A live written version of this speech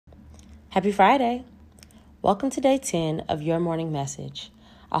Happy Friday! Welcome to day 10 of Your Morning Message.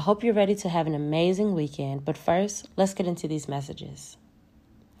 I hope you're ready to have an amazing weekend, but first, let's get into these messages.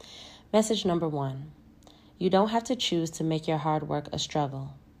 Message number 1. You don't have to choose to make your hard work a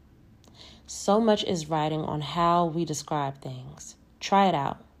struggle. So much is riding on how we describe things. Try it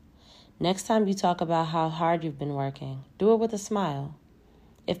out. Next time you talk about how hard you've been working, do it with a smile.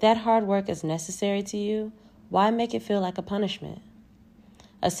 If that hard work is necessary to you, why make it feel like a punishment?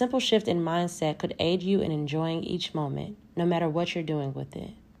 A simple shift in mindset could aid you in enjoying each moment, no matter what you're doing with it.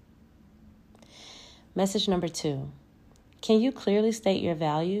 Message number 2. Can you clearly state your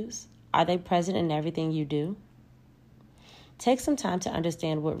values? Are they present in everything you do? Take some time to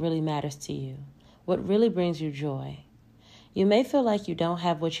understand what really matters to you, what really brings you joy. You may feel like you don't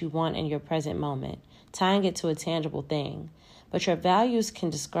have what you want in your present moment, tying it to a tangible thing, but your values can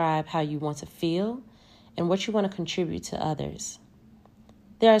describe how you want to feel and what you want to contribute to others.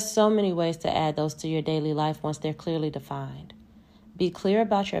 There are so many ways to add those to your daily life once they're clearly defined. Be clear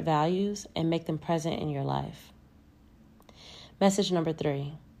about your values and make them present in your life. Message number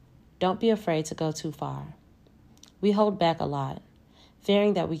 3. Don't be afraid to go too far. We hold back a lot,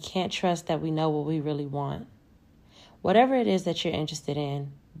 fearing that we can't trust that we know what we really want. Whatever it is that you're interested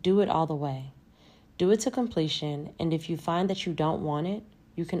in, do it all the way. Do it to completion, and if you find that you don't want it,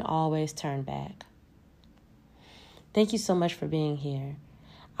 you can always turn back. Thank you so much for being here.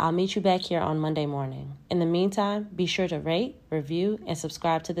 I'll meet you back here on Monday morning. In the meantime, be sure to rate, review, and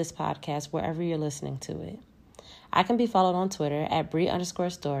subscribe to this podcast wherever you're listening to it. I can be followed on Twitter at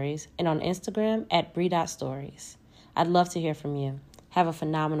Bree_stories and on Instagram at Bree.stories. I'd love to hear from you. Have a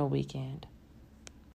phenomenal weekend.